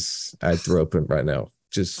 Because I'd throw up right now.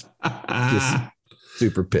 Just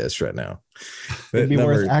super pissed right now. It'd be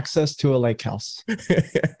worth access to a lake house. Yeah,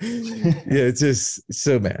 it's just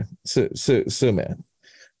so mad. So mad.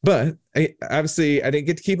 But obviously, I didn't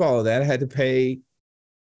get to keep all of that. I had to pay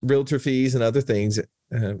realtor fees and other things,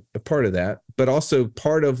 a part of that. But also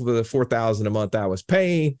part of the $4,000 a month I was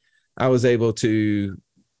paying, I was able to,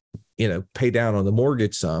 pay down on the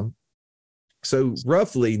mortgage some. So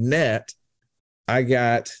roughly net, I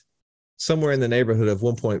got somewhere in the neighborhood of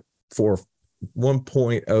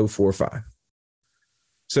 1.045.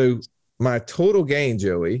 So my total gain,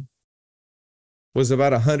 Joey, was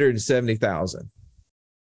about 170,000.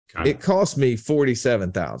 It cost me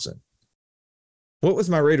 47,000. What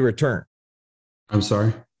was my rate of return? I'm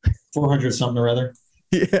sorry. 400 something or other.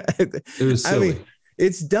 Yeah. It was silly. I mean,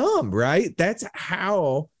 it's dumb, right? That's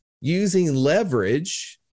how using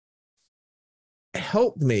leverage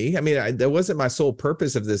helped me. I mean, that wasn't my sole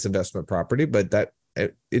purpose of this investment property, but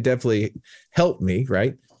it definitely helped me,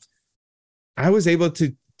 right? I was able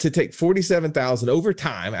to take 47,000 over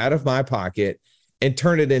time out of my pocket and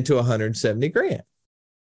turn it into 170 grand.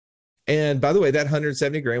 And by the way, that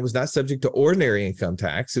 170 grand was not subject to ordinary income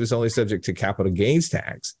tax. It was only subject to capital gains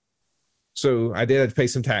tax. So I did have to pay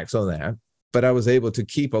some tax on that, but I was able to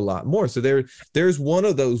keep a lot more. So there's one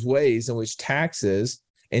of those ways in which taxes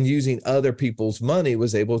and using other people's money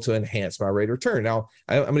was able to enhance my rate of return. Now,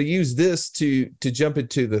 I'm going to use this to jump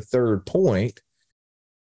into the third point,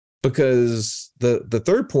 because the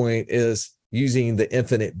third point is using the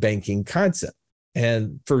infinite banking concept.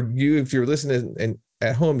 And for you, if you're listening and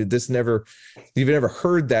at home, you've never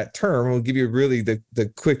heard that term, I'll give you really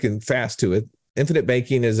the quick and fast to it. Infinite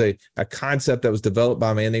banking is a concept that was developed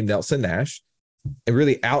by a man named Nelson Nash and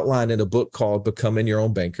really outlined in a book called Becoming Your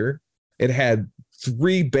Own Banker. It had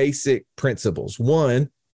 3 basic principles. One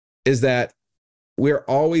is that we're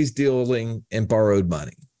always dealing in borrowed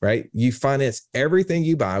money, right? You finance everything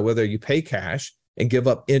you buy, whether you pay cash and give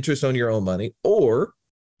up interest on your own money, or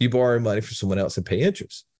you borrow money from someone else and pay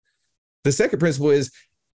interest. The second principle is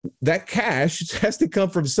that cash has to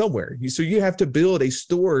come from somewhere. So you have to build a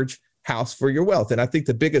storage house for your wealth. And I think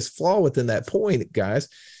the biggest flaw within that point, guys,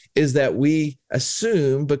 is that we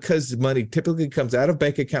assume because money typically comes out of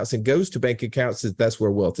bank accounts and goes to bank accounts, that's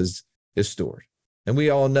where wealth is stored. And we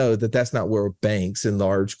all know that that's not where banks and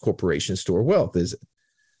large corporations store wealth, is it?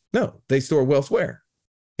 No, they store wealth where?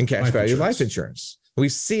 In cash value life insurance. We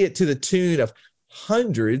see it to the tune of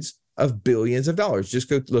hundreds of billions of dollars. Just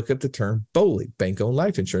go look up the term BOLI, bank-owned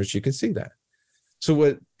life insurance. You can see that. So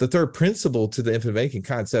what the third principle to the infinite banking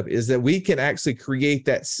concept is that we can actually create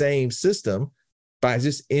that same system by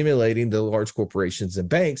just emulating the large corporations and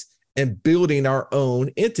banks and building our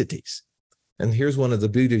own entities. And here's one of the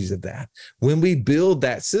beauties of that. When we build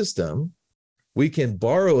that system, we can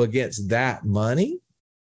borrow against that money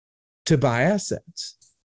to buy assets.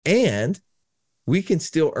 And we can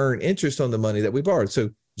still earn interest on the money that we borrowed.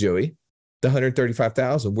 So, Joey, the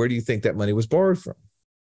 $135,000, where do you think that money was borrowed from?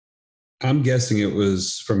 I'm guessing it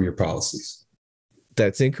was from your policies.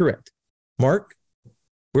 That's incorrect. Mark,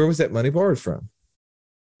 where was that money borrowed from?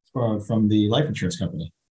 From the life insurance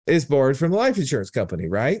company. It's borrowed from the life insurance company,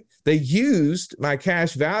 right? They used my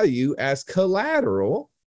cash value as collateral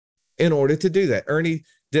in order to do that. Ernie,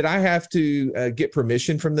 did I have to get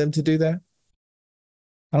permission from them to do that?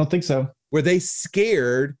 I don't think so. Were they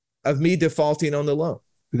scared of me defaulting on the loan?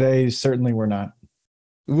 They certainly were not.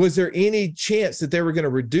 Was there any chance that they were going to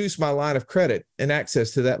reduce my line of credit and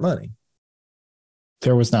access to that money?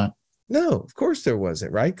 There was not. No, of course there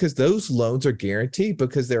wasn't, right? Because those loans are guaranteed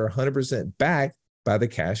because they're 100% backed by the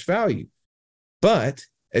cash value. But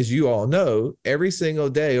as you all know, every single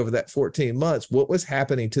day over that 14 months, what was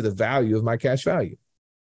happening to the value of my cash value?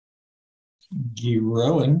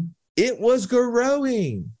 Growing. It was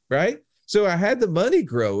growing, right? So I had the money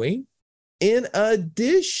growing in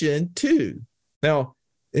addition to. Now,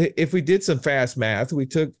 if we did some fast math, we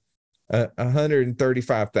took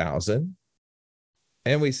 135,000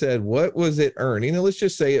 and we said, what was it earning? And let's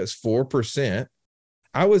just say it's 4%.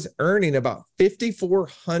 I was earning about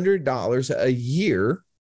 $5,400 a year,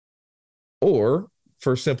 or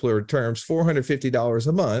for simpler terms, $450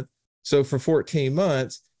 a month. So for 14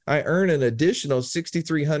 months, I earn an additional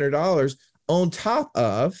 $6,300 on top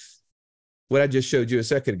of what I just showed you a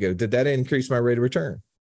second ago. Did that increase my rate of return?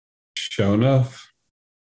 Sure enough.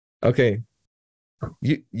 Okay.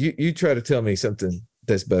 You try to tell me something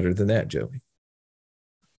that's better than that, Joey.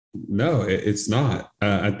 No, it's not.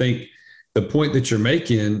 I think the point that you're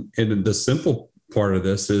making, and the simple part of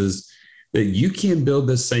this, is that you can build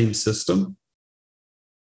this same system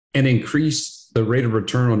and increase the rate of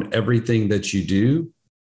return on everything that you do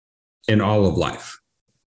in all of life.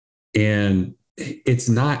 And it's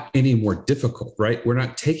not any more difficult, right? We're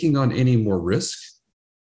not taking on any more risk.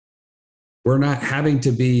 We're not having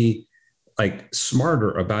to be like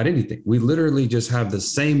smarter about anything. We literally just have the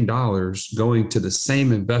same dollars going to the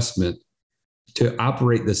same investment to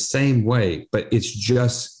operate the same way, but it's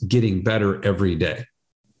just getting better every day.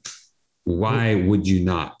 Why would you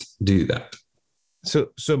not do that?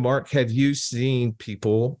 So Mark, have you seen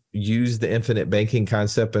people use the infinite banking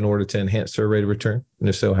concept in order to enhance their rate of return? And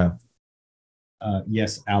if so, how?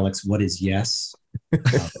 Yes, Alex. What is yes?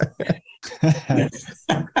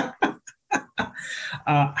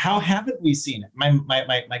 How haven't we seen it?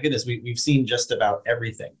 My goodness, we've seen just about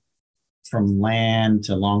everything, from land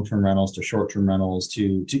to long-term rentals to short-term rentals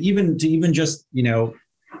to even just,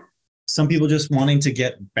 some people just wanting to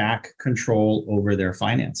get back control over their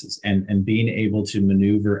finances and being able to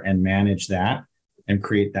maneuver and manage that and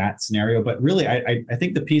create that scenario. But really, I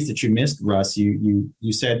think the piece that you missed, Russ, you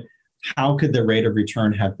said, how could the rate of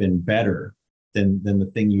return have been better than the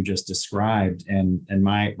thing you just described? And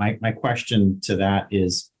my question to that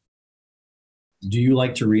is, do you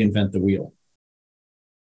like to reinvent the wheel?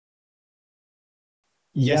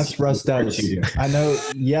 Yes, Russ does. I know.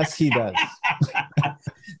 Yes, he does.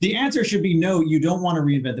 The answer should be no, you don't want to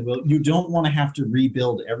reinvent the wheel. You don't want to have to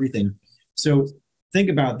rebuild everything. So think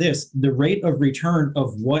about this, the rate of return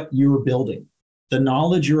of what you're building, the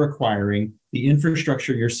knowledge you're acquiring, the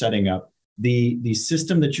infrastructure you're setting up, the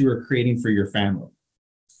system that you are creating for your family,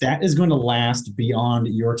 that is going to last beyond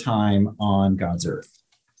your time on God's earth.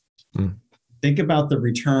 Think about the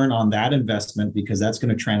return on that investment, because that's going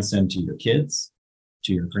to transcend to your kids,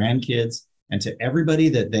 to your grandkids, and to everybody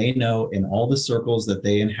that they know in all the circles that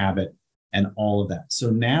they inhabit and all of that. So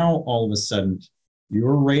now all of a sudden,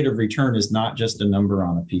 your rate of return is not just a number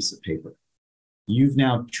on a piece of paper. You've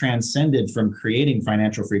now transcended from creating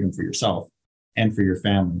financial freedom for yourself and for your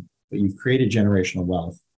family, but you've created generational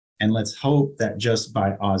wealth. And let's hope that just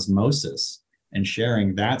by osmosis and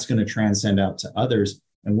sharing, that's going to transcend out to others.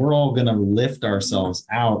 And we're all going to lift ourselves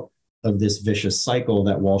out of this vicious cycle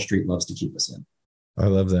that Wall Street loves to keep us in. I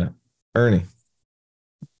love that. Ernie,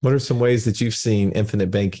 what are some ways that you've seen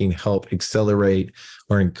infinite banking help accelerate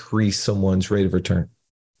or increase someone's rate of return?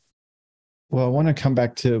 Well, I want to come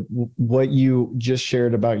back to what you just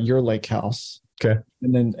shared about your lake house. Okay.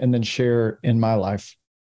 And then share in my life.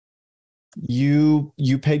 You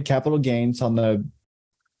paid capital gains on the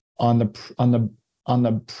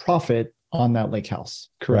profit on that lake house,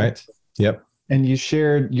 correct? Right. Yep. And you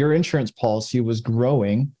shared your insurance policy was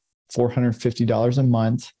growing $450 a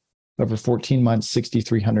month over 14 months,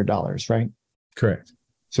 $6,300, right? Correct.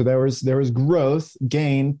 So there was growth,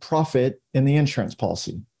 gain, profit in the insurance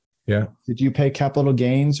policy. Yeah. Did you pay capital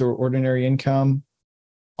gains or ordinary income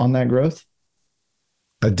on that growth?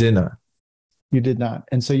 I did not. You did not.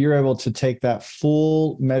 And so you're able to take that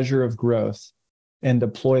full measure of growth and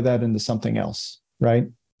deploy that into something else, right?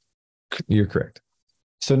 You're correct.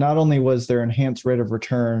 So not only was there enhanced rate of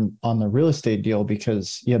return on the real estate deal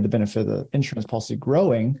because you had the benefit of the insurance policy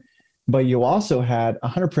growing, but you also had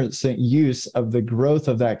 100% use of the growth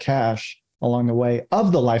of that cash along the way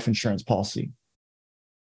of the life insurance policy.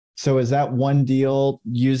 So is that one deal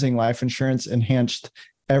using life insurance enhanced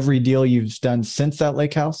every deal you've done since that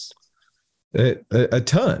lake house? A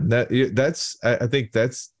ton. I think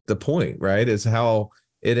that's the point, right? Is how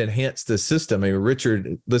it enhanced the system. I mean,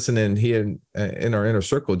 Richard, listening here in our inner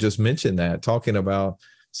circle, just mentioned that, talking about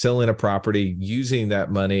selling a property, using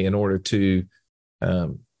that money in order to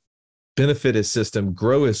benefit his system,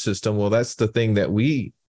 grow his system. Well, that's the thing that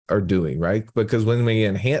we are doing, right? Because when we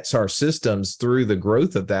enhance our systems through the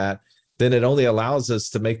growth of that, then it only allows us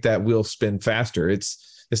to make that wheel spin faster.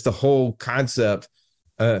 It's the whole concept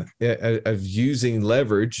of using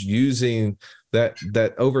leverage, using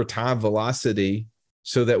that over time velocity,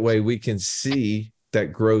 so that way we can see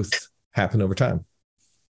that growth happen over time.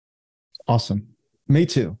 Awesome. Me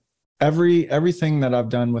too. Everything that I've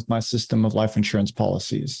done with my system of life insurance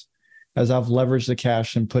policies, as I've leveraged the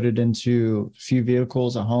cash and put it into a few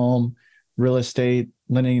vehicles, a home, real estate,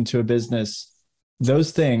 lending into a business,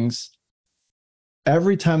 those things,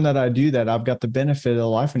 every time that I do that, I've got the benefit of the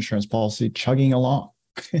life insurance policy chugging along,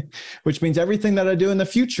 which means everything that I do in the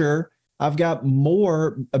future, I've got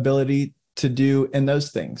more ability to do in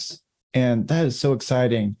those things. And that is so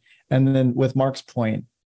exciting. And then with Mark's point,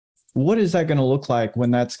 what is that going to look like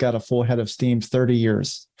when that's got a full head of steam 30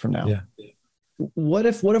 years from now? Yeah. What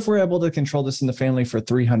if we're able to control this in the family for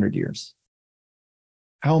 300 years?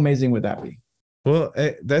 How amazing would that be? Well,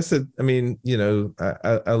 I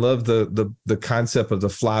love the concept of the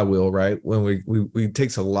flywheel, right? When we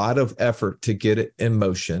takes a lot of effort to get it in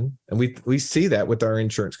motion, and we see that with our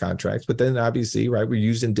insurance contracts. But then obviously, right, we're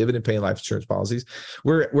using dividend paying life insurance policies.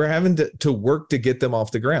 We're having to work to get them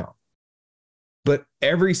off the ground. But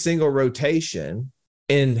every single rotation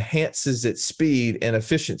enhances its speed and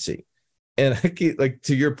efficiency. And I keep, like,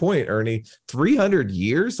 to your point, Ernie, 300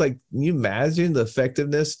 years, like, can you imagine the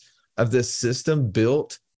effectiveness of this system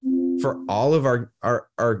built for all of our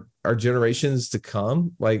generations to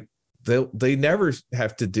come? Like, they never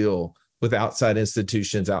have to deal with outside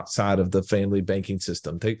institutions outside of the family banking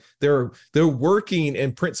system. They're working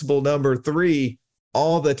in principle number 3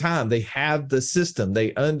 all the time. They have the system.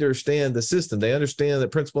 They understand the system. They understand that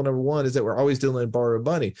principle number 1 is that we're always dealing in borrowed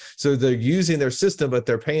money. So they're using their system, but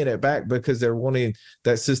they're paying it back because they're wanting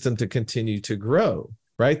that system to continue to grow,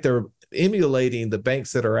 right? They're emulating the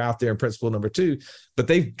banks that are out there in principle number 2, but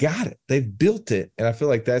they've got it. They've built it. And I feel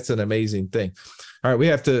like that's an amazing thing. All right, we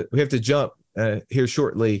have to jump here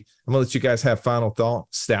shortly. I'm gonna let you guys have final thought.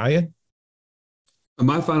 Stallion?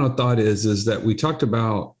 My final thought is that we talked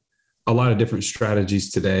about a lot of different strategies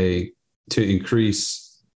today to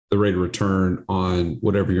increase the rate of return on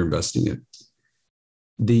whatever you're investing in.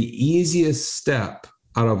 The easiest step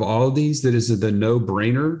out of all of these, that is the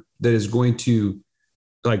no-brainer, that is going to,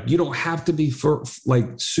 like, you don't have to be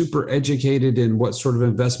super educated in what sort of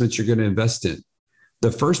investments you're going to invest in.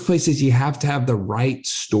 The first place is you have to have the right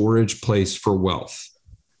storage place for wealth,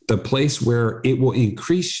 the place where it will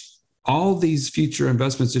increase all these future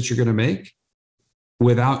investments that you're going to make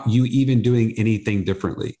without you even doing anything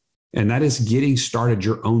differently. And that is getting started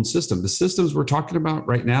your own system. The systems we're talking about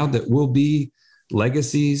right now that will be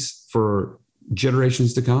legacies for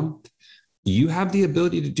generations to come, you have the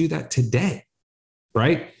ability to do that today,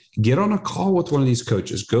 right? Get on a call with one of these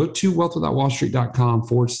coaches. Go to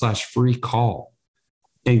wealthwithoutwallstreet.com/free call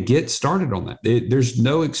and get started on that. There's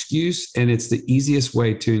no excuse, and it's the easiest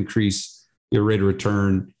way to increase your rate of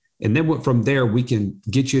return. And then from there, we can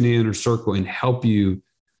get you in the inner circle and help you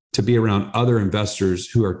to be around other investors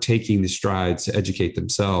who are taking the strides to educate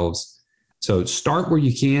themselves. So start where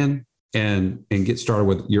you can and get started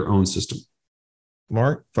with your own system.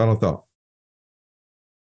 Mark, final thought.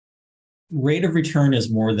 Rate of return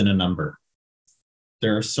is more than a number.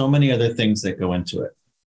 There are so many other things that go into it.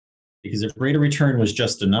 Because if rate of return was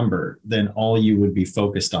just a number, then all you would be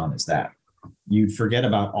focused on is that. You'd forget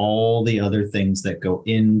about all the other things that go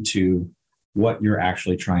into what you're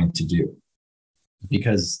actually trying to do.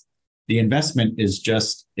 Because the investment is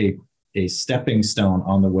just a stepping stone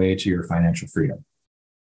on the way to your financial freedom.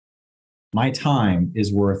 My time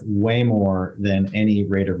is worth way more than any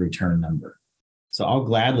rate of return number. So I'll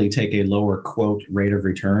gladly take a lower quote rate of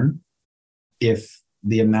return if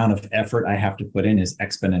the amount of effort I have to put in is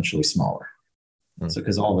exponentially smaller. So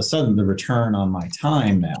because all of a sudden the return on my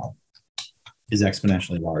time now is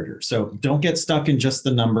exponentially larger. So don't get stuck in just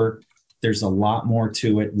the number. There's a lot more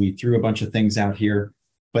to it. We threw a bunch of things out here,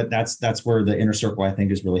 but that's where the inner circle, I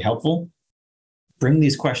think, is really helpful. Bring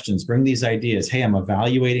these questions, bring these ideas. Hey, I'm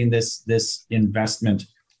evaluating this investment.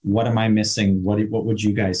 What am I missing? What would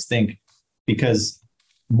you guys think? Because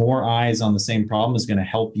more eyes on the same problem is going to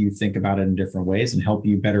help you think about it in different ways and help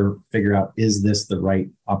you better figure out, is this the right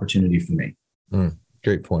opportunity for me?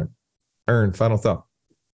 Great point. Ern, final thought.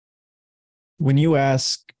 When you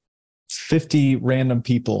ask 50 random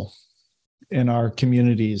people in our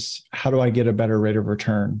communities, how do I get a better rate of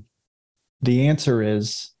return? The answer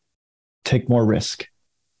is take more risk.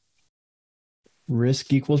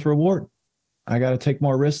 Risk equals reward. I got to take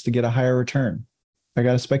more risk to get a higher return. I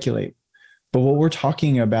got to speculate. But what we're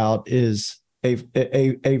talking about is a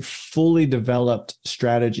fully developed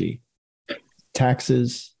strategy.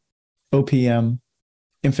 Taxes, OPM,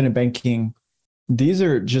 infinite banking. These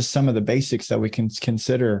are just some of the basics that we can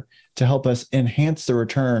consider to help us enhance the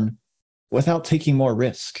return without taking more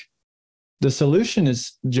risk. The solution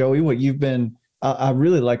is, Joey, what you've been, I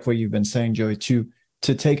really like what you've been saying, Joey, to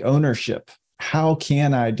take ownership. How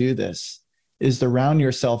can I do this? Is to round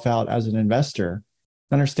yourself out as an investor.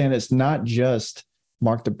 Understand it's not just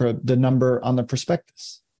mark the number on the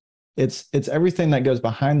prospectus. It's everything that goes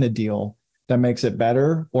behind the deal that makes it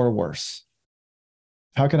better or worse.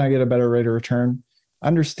 How can I get a better rate of return?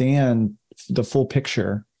 Understand the full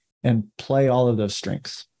picture and play all of those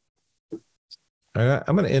strengths. I'm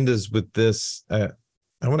going to end us with this. I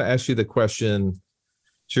want to ask you the question.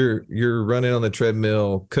 You're running on the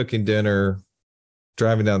treadmill, cooking dinner,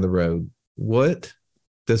 driving down the road. What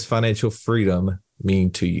does financial freedom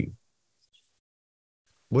mean to you?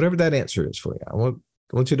 Whatever that answer is for you. I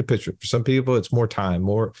want you to picture it. For some people, it's more time,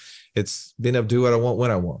 it's being able to do what I want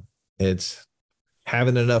when I want. It's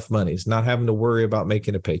having enough money. It's not having to worry about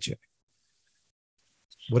making a paycheck.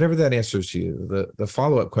 Whatever that answer is to you, the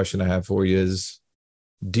follow-up question I have for you is,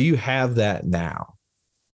 do you have that now?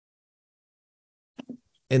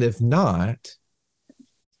 And if not,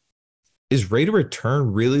 is rate of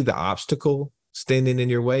return really the obstacle standing in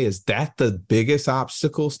your way? Is that the biggest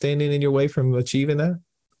obstacle standing in your way from achieving that?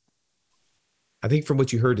 I think from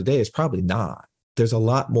what you heard today, it's probably not. There's a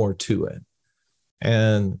lot more to it.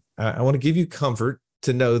 And I want to give you comfort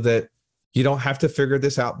to know that you don't have to figure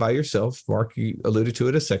this out by yourself. Mark, you alluded to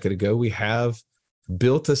it a second ago. We have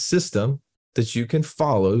built a system that you can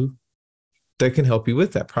follow that can help you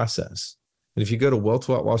with that process. And if you go to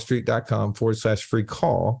wealthwithoutwallstreet.com/free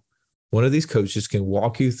call, one of these coaches can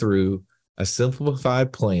walk you through a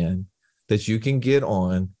simplified plan that you can get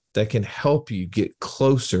on that can help you get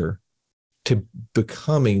closer to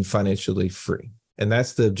becoming financially free. And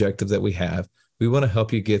that's the objective that we have. We want to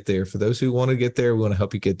help you get there. For those who want to get there, we want to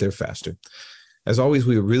help you get there faster. As always,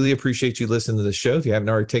 we really appreciate you listening to the show. If you haven't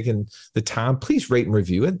already taken the time, please rate and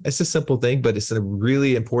review it. It's a simple thing, but it's a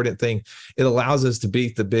really important thing. It allows us to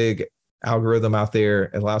beat the big algorithm out there.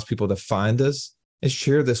 It allows people to find us and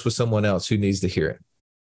share this with someone else who needs to hear it.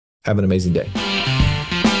 Have an amazing day.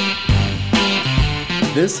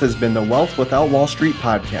 This has been the Wealth Without Wall Street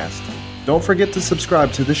podcast. Don't forget to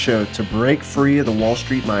subscribe to the show to break free of the Wall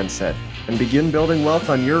Street mindset and begin building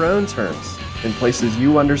wealth on your own terms in places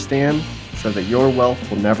you understand so that your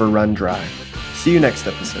wealth will never run dry. See you next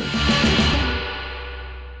episode.